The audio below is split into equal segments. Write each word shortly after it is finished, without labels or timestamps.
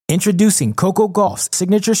Introducing Coco Gauff's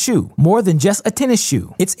signature shoe, more than just a tennis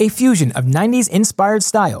shoe. It's a fusion of 90s-inspired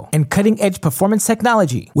style and cutting-edge performance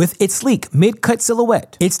technology. With its sleek mid-cut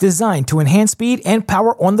silhouette, it's designed to enhance speed and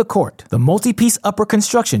power on the court. The multi-piece upper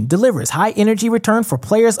construction delivers high-energy return for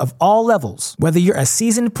players of all levels. Whether you're a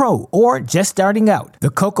seasoned pro or just starting out, the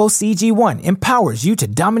Coco CG1 empowers you to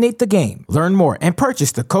dominate the game. Learn more and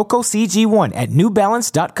purchase the Coco CG1 at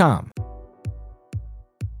NewBalance.com.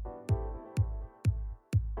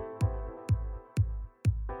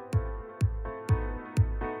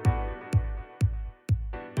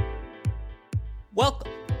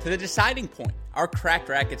 Welcome to The Deciding Point, our Cracked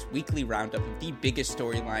Racquets weekly roundup of the biggest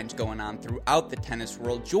storylines going on throughout the tennis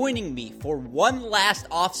world. Joining me for one last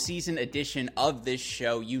off-season edition of this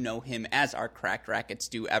show, you know him as our Cracked Racquets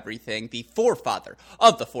Do Everything, the forefather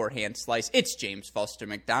of the forehand slice. It's James Foster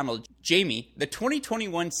McDonald. Jamie, the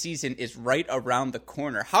 2021 season is right around the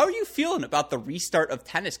corner. How are you feeling about the restart of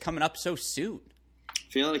tennis coming up so soon?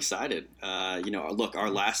 Feeling excited. Look, our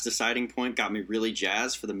last deciding point got me really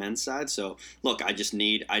jazzed for the men's side. So, look, I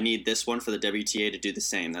need this one for the WTA to do the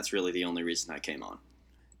same. That's really the only reason I came on.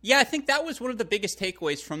 Yeah, I think that was one of the biggest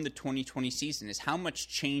takeaways from the 2020 season is how much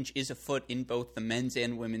change is afoot in both the men's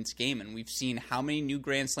and women's game. And we've seen how many new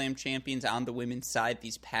Grand Slam champions on the women's side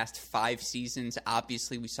these past 5 seasons.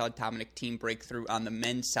 Obviously, we saw Dominic Thiem break through on the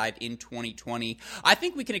men's side in 2020. I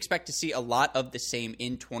think we can expect to see a lot of the same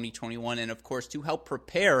in 2021. And of course, to help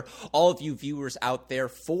prepare all of you viewers out there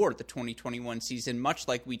for the 2021 season, much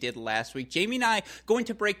like we did last week, Jamie and I going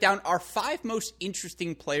to break down our 5 most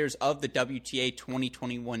interesting players of the WTA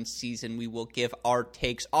 2021 season. We will give our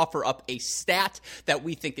takes, offer up a stat that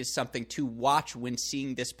we think is something to watch when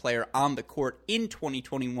seeing this player on the court in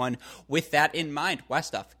 2021. With that in mind,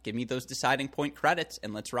 Westoff, give me those deciding point credits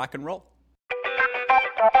and let's rock and roll.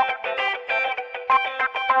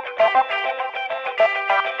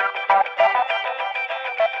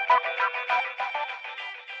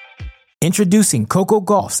 Introducing Coco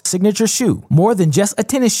Gauff's signature shoe, more than just a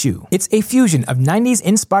tennis shoe. It's a fusion of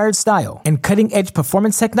 90s-inspired style and cutting-edge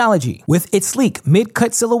performance technology. With its sleek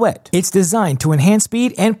mid-cut silhouette, it's designed to enhance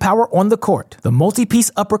speed and power on the court. The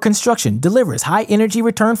multi-piece upper construction delivers high-energy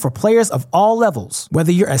return for players of all levels.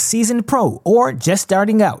 Whether you're a seasoned pro or just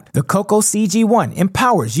starting out, the Coco CG1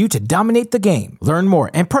 empowers you to dominate the game. Learn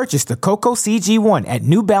more and purchase the Coco CG1 at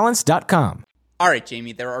NewBalance.com. All right,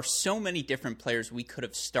 Jamie, there are so many different players we could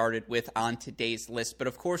have started with on today's list, but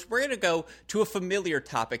of course, we're going to go to a familiar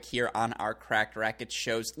topic here on our Cracked Racquets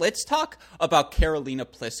shows. Let's talk about Karolina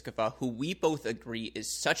Pliskova, who we both agree is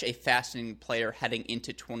such a fascinating player heading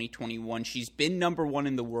into 2021. She's been number 1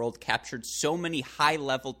 in the world, captured so many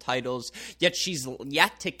high-level titles, yet she's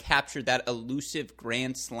yet to capture that elusive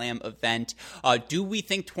Grand Slam event. Do we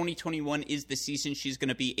think 2021 is the season she's going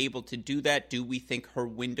to be able to do that? Do we think her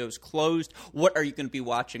window's closed? What are you going to be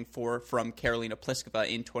watching for from Karolina Pliskova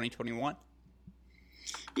in 2021?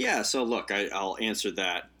 Yeah, so look, I'll answer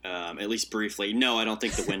that at least briefly. No, I don't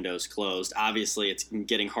think the window's closed. Obviously, it's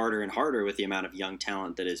getting harder and harder with the amount of young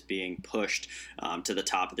talent that is being pushed to the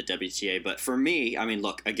top of the WTA. But for me, I mean,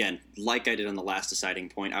 look, again, like I did on the last deciding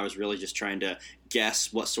point, I was really just trying to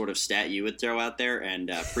guess what sort of stat you would throw out there and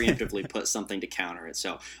preemptively put something to counter it.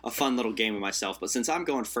 So a fun little game of myself. But since I'm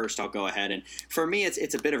going first, I'll go ahead. And for me,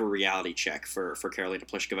 it's a bit of a reality check for Karolina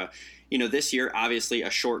Pliskova. You know, this year, obviously, a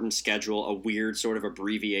shortened schedule, a weird sort of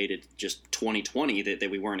abbreviated just 2020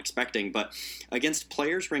 that we weren't expecting. But against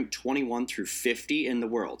players ranked 21 through 50 in the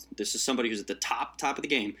world, this is somebody who's at the top of the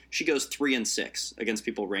game. She goes 3-6 against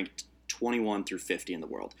people ranked 21 through 50 in the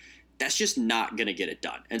world. That's just not going to get it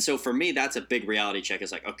done. And so for me, that's a big reality check.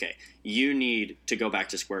 It's like, okay, you need to go back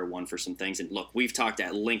to square one for some things. And look, we've talked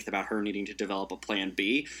at length about her needing to develop a plan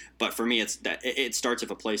B. But for me, it's that it starts at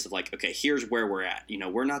a place of like, okay, here's where we're at. You know,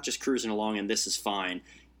 we're not just cruising along and this is fine.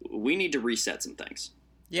 We need to reset some things.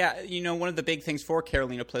 Yeah, you know, one of the big things for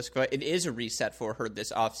Karolina Pliskova, it is a reset for her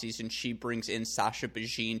this offseason. She brings in Sasha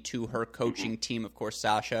Bajin to her coaching team. Of course,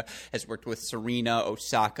 Sasha has worked with Serena,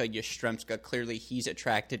 Osaka, Yastremska. Clearly, he's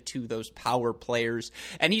attracted to those power players,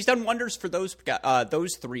 and he's done wonders for those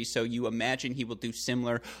 3, so you imagine he will do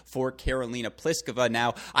similar for Karolina Pliskova.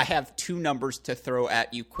 Now, I have 2 numbers to throw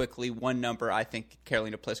at you quickly. One number I think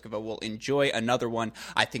Karolina Pliskova will enjoy. Another one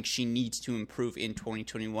I think she needs to improve in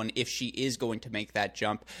 2021 if she is going to make that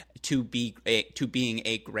jump. jump to being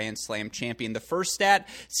a Grand Slam champion. The first stat,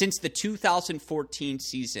 since the 2014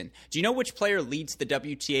 season, do you know which player leads the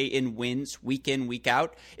WTA in wins week in, week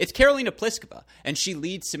out? It's Karolina Pliskova, and she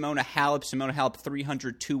leads Simona Halep. Simona Halep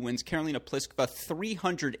 302 wins, Karolina Pliskova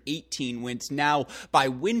 318 wins. Now, by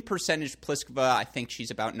win percentage, Pliskova, I think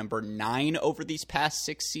she's about number 9 over these past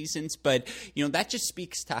 6 seasons, but that just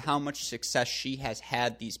speaks to how much success she has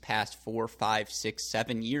had these past 4, 5, 6,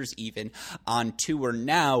 7 years even on tour.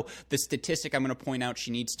 Now, the statistic I'm going to point out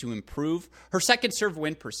she needs to improve, her second serve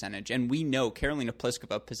win percentage, and we know Karolina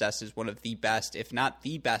Pliskova possesses one of the best, if not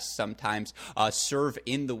the best sometimes, serve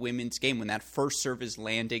in the women's game. When that first serve is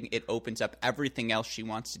landing, it opens up everything else she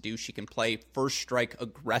wants to do. She can play first strike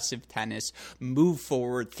aggressive tennis, move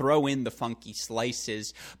forward, throw in the funky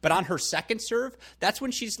slices, but on her second serve, that's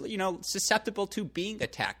when she's susceptible to being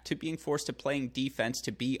attacked, to being forced to playing defense,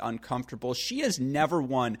 to be uncomfortable. She has never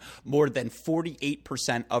won more than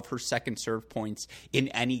 48% of her second serve points in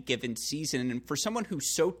any given season. And for someone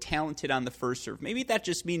who's so talented on the first serve, maybe that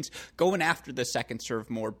just means going after the second serve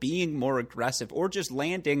more, being more aggressive, or just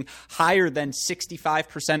landing higher than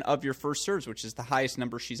 65% of your first serves, which is the highest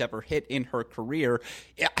number she's ever hit in her career.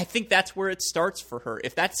 I think that's where it starts for her.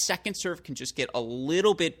 If that second serve can just get a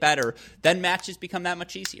little bit better, then matches become that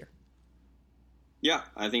much easier. Yeah,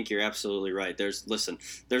 I think you're absolutely right. There's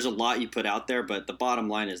a lot you put out there, but the bottom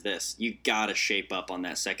line is this: you got to shape up on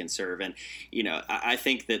that second serve. And, I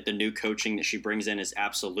think that the new coaching that she brings in is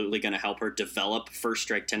absolutely going to help her develop first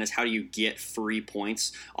strike tennis. How do you get free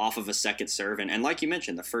points off of a second serve? And like you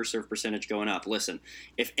mentioned, the first serve percentage going up. Listen,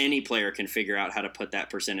 if any player can figure out how to put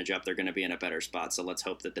that percentage up, they're going to be in a better spot. So let's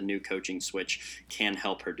hope that the new coaching switch can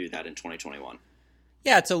help her do that in 2021.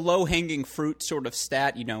 Yeah, it's a low-hanging fruit sort of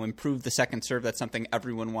stat, improve the second serve. That's something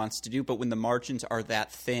everyone wants to do. But when the margins are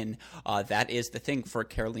that thin, that is the thing for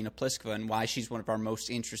Karolina Pliskova, and why she's one of our most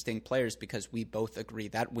interesting players, because we both agree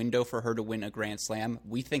that window for her to win a Grand Slam,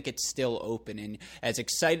 we think it's still open. And as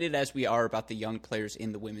excited as we are about the young players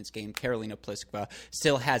in the women's game, Karolina Pliskova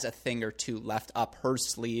still has a thing or two left up her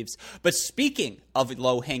sleeves. But speaking of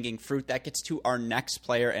low-hanging fruit, that gets to our next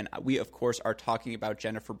player, and we, of course, are talking about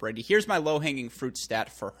Jennifer Brady. Here's my low-hanging fruit stat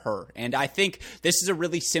for her. And I think this is a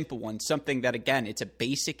really simple one, something that, again, it's a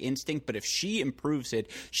basic instinct, but if she improves it,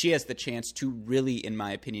 she has the chance to really, in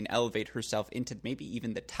my opinion, elevate herself into maybe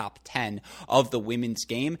even the top 10 of the women's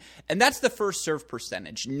game. And that's the first serve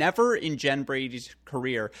percentage. Never in Jen Brady's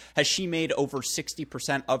career has she made over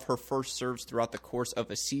 60% of her first serves throughout the course of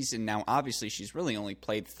a season. Now, obviously, she's really only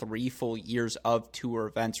played 3 full years of tour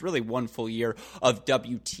events, really 1 full year of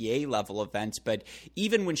WTA level events, but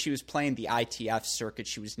even when she was playing the ITF circuit,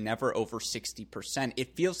 she was never over 60%.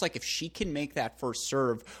 It feels like if she can make that first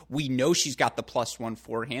serve, we know she's got the +1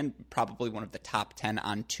 forehand, probably one of the top 10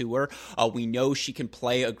 on tour. We know she can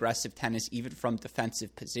play aggressive tennis even from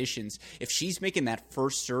defensive positions. If she's making that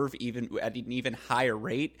first serve even at an even higher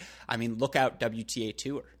rate, look out WTA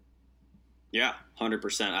Tour. Yeah,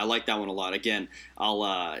 100%. I like that one a lot. Again,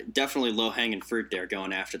 I'll definitely low-hanging fruit there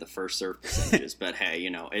going after the first serve percentages. But, hey,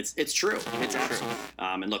 it's true. It's true.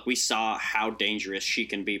 And, look, we saw how dangerous she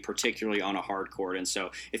can be, particularly on a hard court. And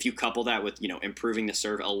so if you couple that with, improving the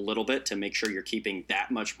serve a little bit to make sure you're keeping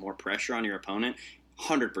that much more pressure on your opponent,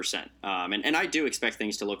 100%. And I do expect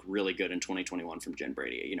things to look really good in 2021 from Jen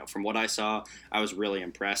Brady. From what I saw, I was really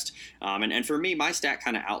impressed. And for me, my stat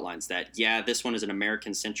kind of outlines that. Yeah, this one is an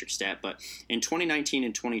American-centric stat, but in 2019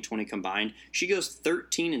 and 2020 combined, she goes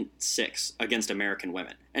 13-6 against American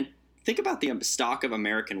women. And think about the stock of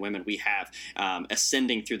American women we have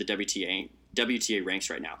ascending through the WTA ranks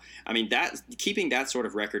right now. That keeping that sort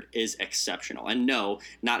of record is exceptional. And no,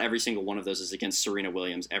 not every single one of those is against Serena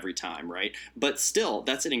Williams every time, right? But still,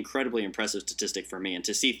 that's an incredibly impressive statistic for me. And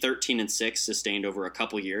to see 13-6 sustained over a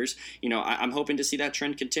couple years, I'm hoping to see that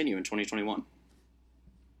trend continue in 2021.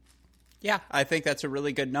 Yeah, I think that's a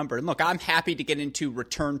really good number. And look, I'm happy to get into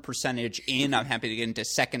return percentage I'm happy to get into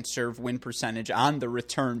second serve win percentage on the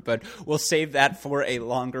return, but we'll save that for a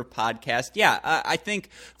longer podcast. Yeah, I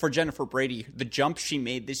think for Jennifer Brady, the jump she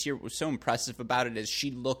made this year was so impressive about it, as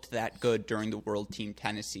she looked that good during the World Team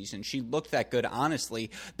Tennis season. She looked that good,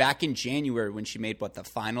 honestly, back in January when she made, the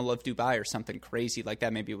final of Dubai or something crazy like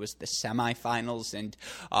that. Maybe it was the semifinals, and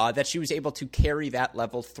that she was able to carry that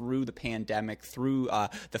level through the pandemic, through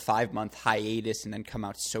the 5 months 5-month hiatus and then come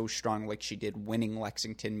out so strong like she did, winning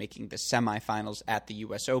Lexington, making the semifinals at the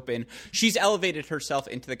U.S. Open. She's elevated herself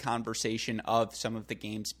into the conversation of some of the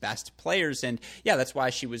game's best players, and yeah, that's why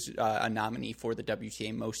she was a nominee for the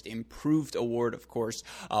WTA Most Improved Award, of course.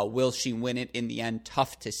 Will she win it in the end?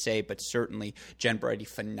 Tough to say, but certainly Jen Brady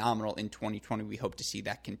phenomenal in 2020. We hope to see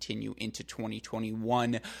that continue into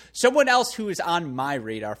 2021. Someone else who is on my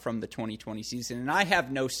radar from the 2020 season, and I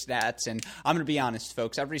have no stats, and I'm going to be honest,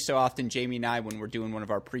 folks, every so often Jamie and I, when we're doing one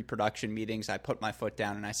of our pre-production meetings, I put my foot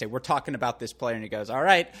down and I say, we're talking about this player, and he goes, all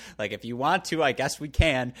right, like if you want to, I guess we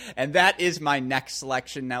can, and that is my next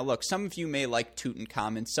selection. Now look, some of you may like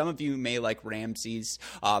Tutankhamun, some of you may like Ramses.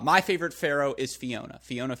 My favorite pharaoh is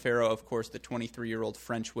Fiona Ferro, of course, the 23-year-old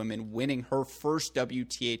French woman winning her first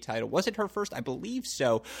WTA title. Was it her first? I believe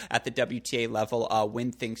so, at the WTA level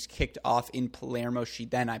when things kicked off in Palermo. She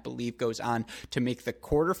then, I believe, goes on to make the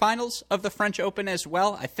quarterfinals of the French Open as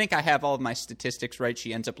well. I think I have all of my statistics right.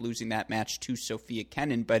 She ends up losing that match to Sofia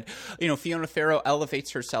Kenin, but Fiona Ferro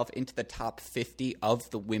elevates herself into the top 50 of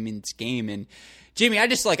the women's game. And Jamie, I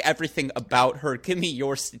just like everything about her. Give me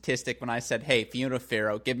your statistic when I said, hey, Fiona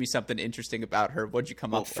Ferro, give me something interesting about her. What'd you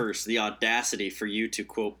come up with? Well, first, the audacity for you to,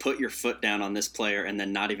 quote, put your foot down on this player and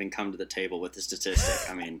then not even come to the table with the statistic.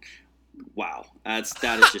 I mean, wow.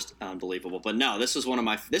 That is just unbelievable. But no, this is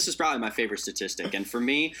probably my favorite statistic. And for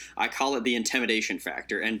me, I call it the intimidation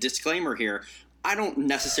factor. And disclaimer here, I don't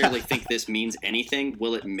necessarily think this means anything.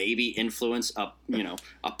 Will it maybe influence a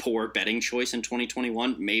poor betting choice in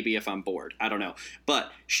 2021? Maybe if I'm bored. I don't know.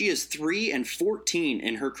 But she is 3-14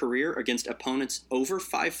 in her career against opponents over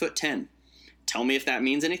 5'10". Tell me if that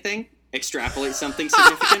means anything. Extrapolate something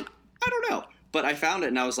significant. I don't know. But I found it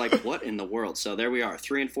and I was like, what in the world? So there we are,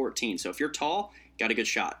 3-14. So if you're tall, got a good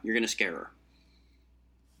shot. You're going to scare her.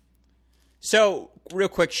 So, real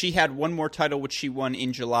quick, she had one more title, which she won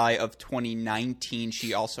in July of 2019.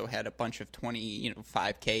 She also had a bunch of 5K,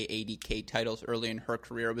 80K titles early in her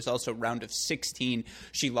career. It was also round of 16.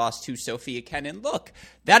 She lost to Sofia Kenin. Look,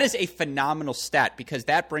 that is a phenomenal stat because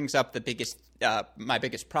that brings up the biggest my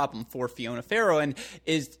biggest problem for Fiona Ferro, and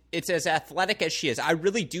it's as athletic as she is. I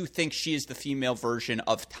really do think she is the female version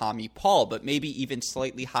of Tommy Paul, but maybe even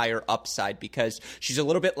slightly higher upside because she's a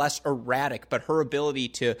little bit less erratic, but her ability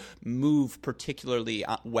to move particularly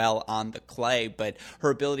well on the clay, but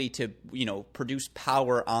her ability to, produce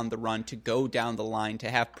power on the run, to go down the line, to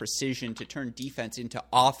have precision, to turn defense into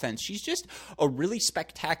offense. She's just a really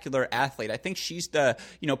spectacular athlete. I think she's the,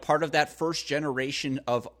 part of that first generation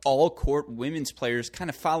of all-court women's players, kind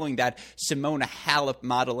of following that Simona Halep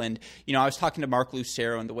model. And, I was talking to Mark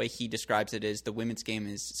Lucero, and the way he describes it is the women's game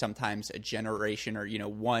is sometimes a generation or,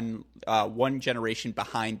 one generation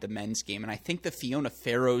behind the men's game. And I think the Fiona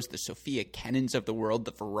Ferros, the Sofia Kenins of the world,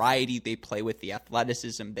 the variety they play with, the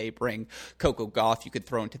athleticism they bring, Coco Gauff, you could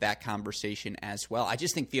throw into that conversation as well. I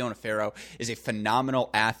just think Fiona Ferro is a phenomenal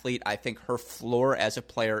athlete. I think her floor as a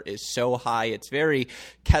player is so high. It's very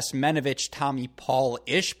Kecmanovic, Tommy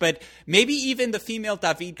Paul-ish, but maybe even the female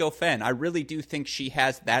David Goffin. I really do think she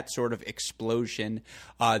has that sort of explosion.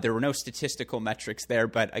 There were no statistical metrics there,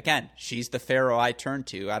 but again, she's the Ferro I turn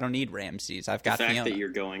to. I don't need Ramses. I've got Fiona. The fact that you're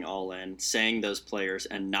going all in, saying those players,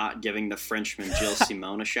 and not giving the Frenchman Gilles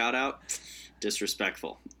Simon a shout-out,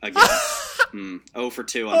 disrespectful. Again, 0 for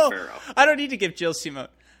 2 on Ferro. I don't need to give Gilles Simon.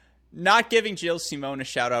 Not giving Gilles Simon a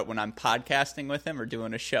shout-out when I'm podcasting with him or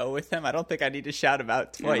doing a show with him, I don't think I need to shout him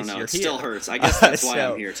out twice. No, it still hurts. I guess that's why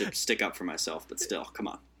I'm here, to stick up for myself, but still, come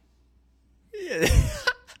on. Yeah.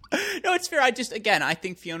 No, it's fair. I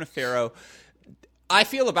think Fiona Ferro, I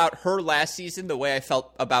feel about her last season the way I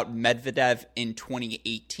felt about Medvedev in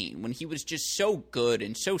 2018 when he was just so good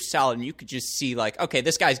and so solid, and you could just see okay,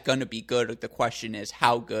 this guy's gonna be good. The question is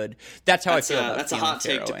how good. That's how I feel about that's Fiona a hot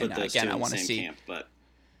Ferro. take to put those two in the same camp, but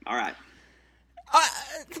all right.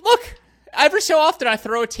 Look, every so often I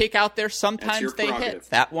throw a take out there. Sometimes they prerogative. hit.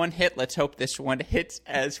 That one hit. Let's hope this one hits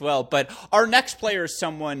as well. But our next player is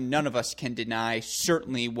someone none of us can deny.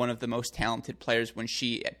 Certainly one of the most talented players when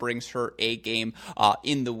she brings her A game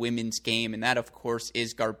in the women's game. And that, of course,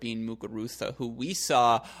 is Garbine Muguruza, who we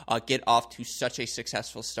saw get off to such a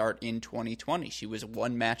successful start in 2020. She was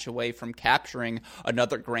one match away from capturing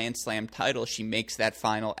another Grand Slam title. She makes that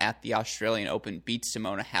final at the Australian Open, beats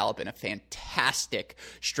Simona Halep in a fantastic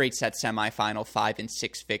straight set semifinal,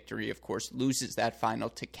 5-6 victory, of course, loses that final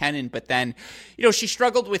to Kenin. But then, she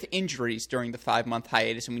struggled with injuries during the 5-month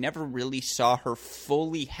hiatus, and we never really saw her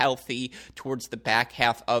fully healthy towards the back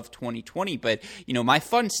half of 2020. But, my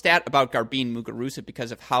fun stat about Garbine Muguruza,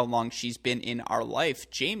 because of how long she's been in our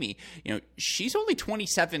life, Jamie, she's only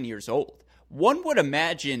 27 years old. One would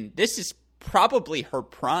imagine this is probably her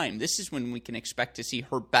prime. This is when we can expect to see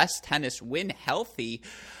her best tennis when healthy.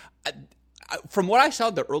 From what I saw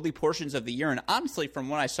the early portions of the year, and honestly from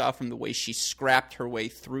what I saw from the way she scrapped her way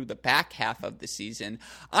through the back half of the season,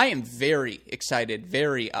 I am very excited,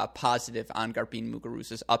 very positive on Garbiñe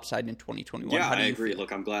Muguruza's upside in 2021. Yeah, I agree.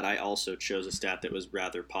 Look, I'm glad I also chose a stat that was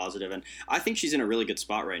rather positive, and I think she's in a really good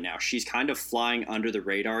spot right now. She's kind of flying under the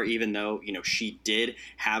radar, even though, she did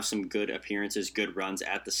have some good appearances, good runs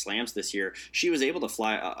at the slams this year. She was able to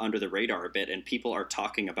fly under the radar a bit, and people are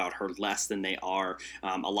talking about her less than they are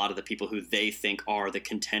a lot of the people who they think are the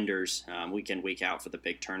contenders week in, week out for the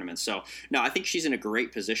big tournaments. So, no, I think she's in a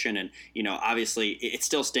great position. And, obviously it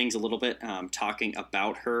still stings a little bit talking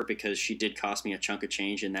about her because she did cost me a chunk of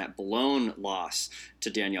change in that blown loss to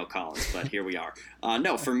Danielle Collins. But here we are.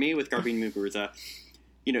 No, for me with Garbiñe Muguruza,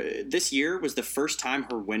 this year was the first time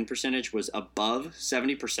her win percentage was above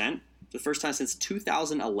 70%. The first time since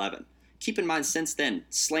 2011. Keep in mind, since then,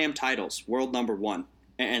 slam titles, world number 1.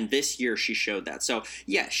 And this year she showed that. So,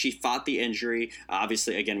 yeah, she fought the injury.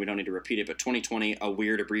 Obviously, again, we don't need to repeat it, but 2020, a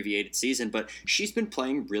weird abbreviated season. But she's been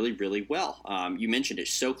playing really, really well. You mentioned it,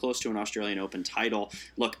 so close to an Australian Open title.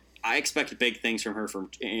 Look, I expect big things from her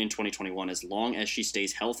in 2021. As long as she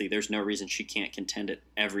stays healthy, there's no reason she can't contend at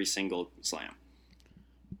every single slam.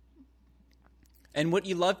 And what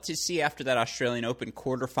you love to see after that Australian Open,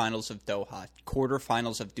 quarterfinals of Doha,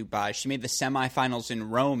 quarterfinals of Dubai. She made the semifinals in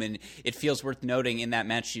Rome, and it feels worth noting in that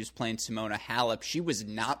match she was playing Simona Halep. She was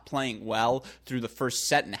not playing well through the first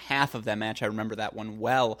set and a half of that match. I remember that one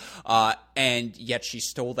well. And yet she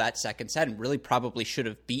stole that second set and really probably should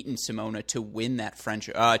have beaten Simona to win that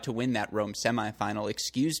Rome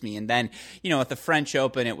semifinal, And then, at the French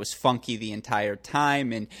Open, it was funky the entire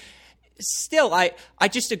time. And still, I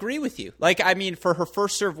just agree with you. For her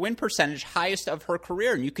first serve win percentage, highest of her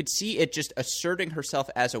career, and you could see it just asserting herself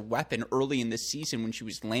as a weapon early in the season when she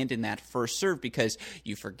was landing that first serve, because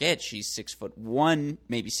you forget she's 6'1",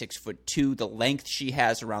 maybe 6'2", the length she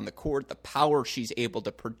has around the court, the power she's able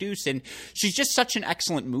to produce, and she's just such an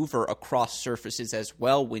excellent mover across surfaces as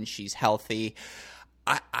well when she's healthy.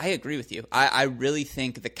 I agree with you. I really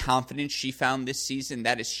think the confidence she found this season,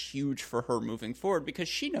 that is huge for her moving forward because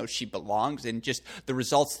she knows she belongs, and just the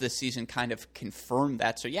results this season kind of confirm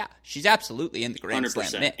that. So, yeah, she's absolutely in the Grand 100%.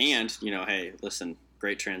 Slam mix. And, hey, listen,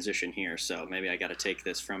 great transition here, so maybe I got to take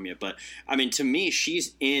this from you. But, to me,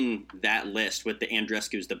 she's in that list with the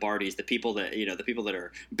Andreescus, the Bardys, the people that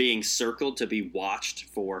are being circled to be watched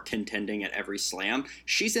for contending at every slam.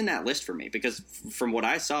 She's in that list for me because from what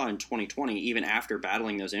I saw in 2020, even after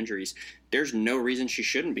battling those injuries, there's no reason she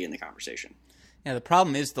shouldn't be in the conversation. Yeah, the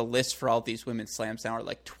problem is the list for all these women's slams now are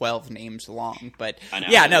like 12 names long. But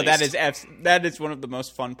that is one of the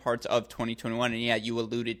most fun parts of 2021. And yeah, you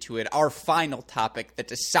alluded to it. Our final topic, the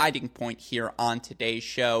deciding point here on today's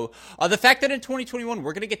show, the fact that in 2021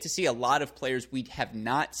 we're going to get to see a lot of players we have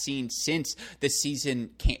not seen since the season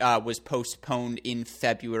was postponed in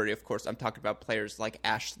February. Of course, I'm talking about players like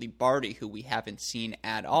Ashley Barty, who we haven't seen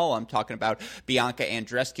at all. I'm talking about Bianca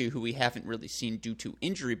Andreescu, who we haven't really seen due to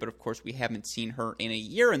injury, but of course we haven't seen her in a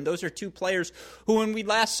year. And those are two players who, when we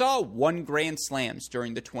last saw, won Grand Slams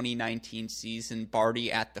during the 2019 season. Barty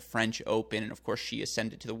at the French Open, and of course she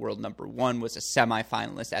ascended to the world number 1, was a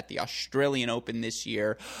semifinalist at the Australian Open this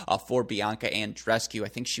year for Bianca Andreescu. I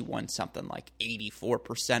think she won something like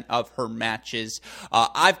 84% of her matches.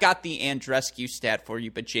 I've got the Andreescu stat for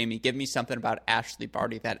you, but Jamie, give me something about Ashley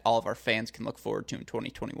Barty that all of our fans can look forward to in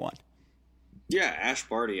 2021. Yeah, Ash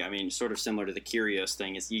Barty, sort of similar to the Kyrgios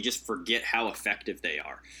thing, is you just forget how effective they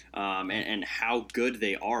are and how good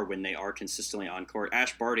they are when they are consistently on court.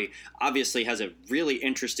 Ash Barty obviously has a really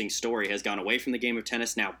interesting story, has gone away from the game of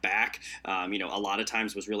tennis, now back. A lot of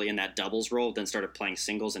times was really in that doubles role, then started playing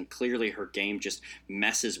singles, and clearly her game just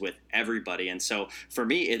messes with everybody. And so for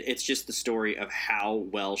me, it's just the story of how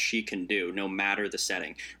well she can do no matter the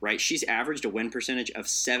setting, right? She's averaged a win percentage of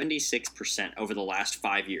 76% over the last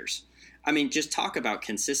 5 years. Just talk about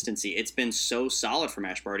consistency. It's been so solid from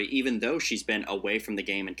Ash Barty, even though she's been away from the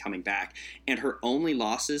game and coming back. And her only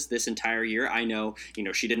losses this entire year, I know,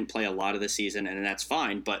 she didn't play a lot of the season, and that's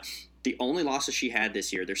fine, but the only losses she had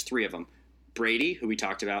this year, there's 3 of them. Brady, who we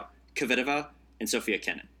talked about, Kvitova, and Sofia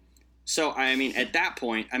Kenin. So, at that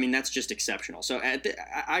point, that's just exceptional. So,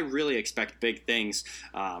 I really expect big things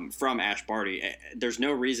from Ash Barty. There's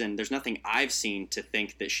no reason, there's nothing I've seen to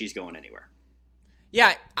think that she's going anywhere.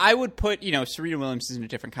 Yeah, I would put, Serena Williams is in a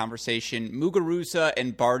different conversation. Muguruza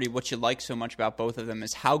and Barty, what you like so much about both of them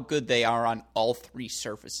is how good they are on all three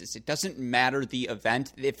surfaces. It doesn't matter the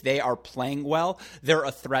event. If they are playing well, they're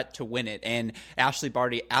a threat to win it. And Ashley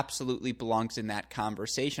Barty absolutely belongs in that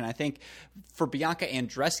conversation. I think for Bianca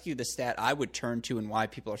Andreescu, the stat I would turn to and why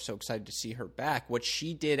people are so excited to see her back, what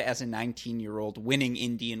she did as a 19-year-old winning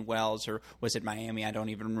Indian Wells, or was it Miami? I don't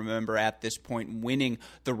even remember at this point, winning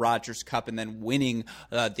the Rogers Cup and then winning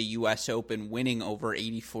the U.S. Open, winning over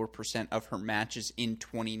 84% of her matches in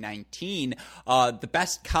 2019. The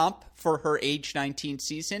best comp for her age 19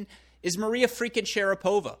 season is Maria freaking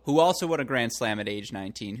Sharapova, who also won a Grand Slam at age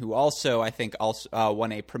 19, who also, I think,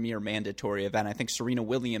 won a premier mandatory event. I think Serena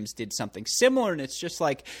Williams did something similar, and it's just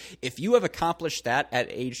like, if you have accomplished that at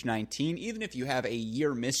age 19, even if you have a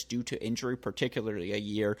year missed due to injury, particularly a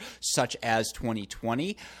year such as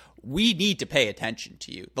 2020, we need to pay attention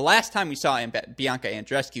to you. The last time we saw Bianca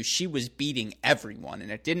Andreescu, she was beating everyone,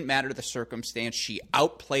 and it didn't matter the circumstance. She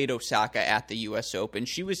outplayed Osaka at the U.S. Open.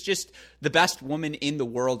 She was just the best woman in the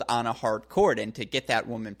world on a hard court, and to get that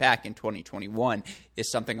woman back in 2021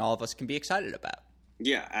 is something all of us can be excited about.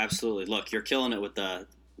 Yeah, absolutely. Look, you're killing it with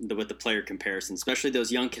the player comparison, especially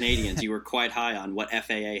those young Canadians. You were quite high on what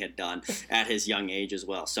FAA had done at his young age as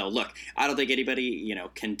well. So look, I don't think anybody,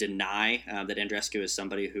 can deny that Andreescu is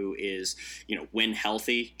somebody who is, when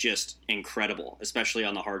healthy, just incredible, especially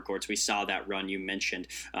on the hard courts. We saw that run you mentioned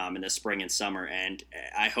in the spring and summer, and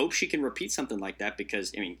I hope she can repeat something like that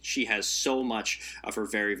because, she has so much of her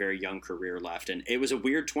very, very young career left, and it was a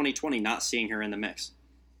weird 2020 not seeing her in the mix.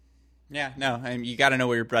 Yeah, no, you got to know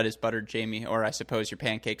where your bread is buttered, Jamie, or I suppose your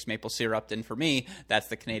pancakes maple syruped. And for me, that's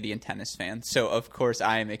the Canadian tennis fan. So, of course,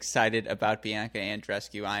 I am excited about Bianca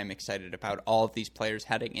Andreescu. I am excited about all of these players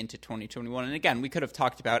heading into 2021. And again, we could have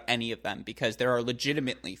talked about any of them because there are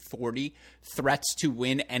legitimately 40 threats to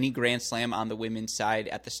win any Grand Slam on the women's side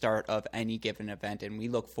at the start of any given event. And we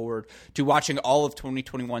look forward to watching all of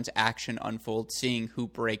 2021's action unfold, seeing who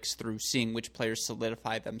breaks through, seeing which players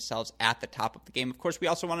solidify themselves at the top of the game. Of course, we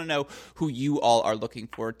also want to know who you all are looking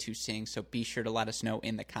forward to seeing. So be sure to let us know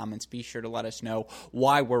in the comments. Be sure to let us know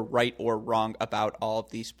why we're right or wrong about all of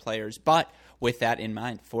these players. But with that in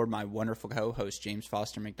mind, for my wonderful co-host, James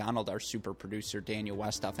Foster McDonald, our super producer, Daniel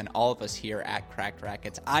Westoff, and all of us here at Cracked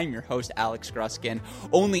Rackets, I'm your host, Alex Gruskin.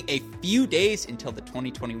 Only a few days until the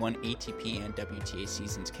 2021 ATP and WTA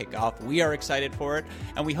seasons kick off. We are excited for it,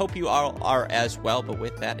 and we hope you all are as well. But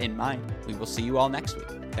with that in mind, we will see you all next week.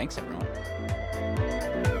 Thanks, everyone.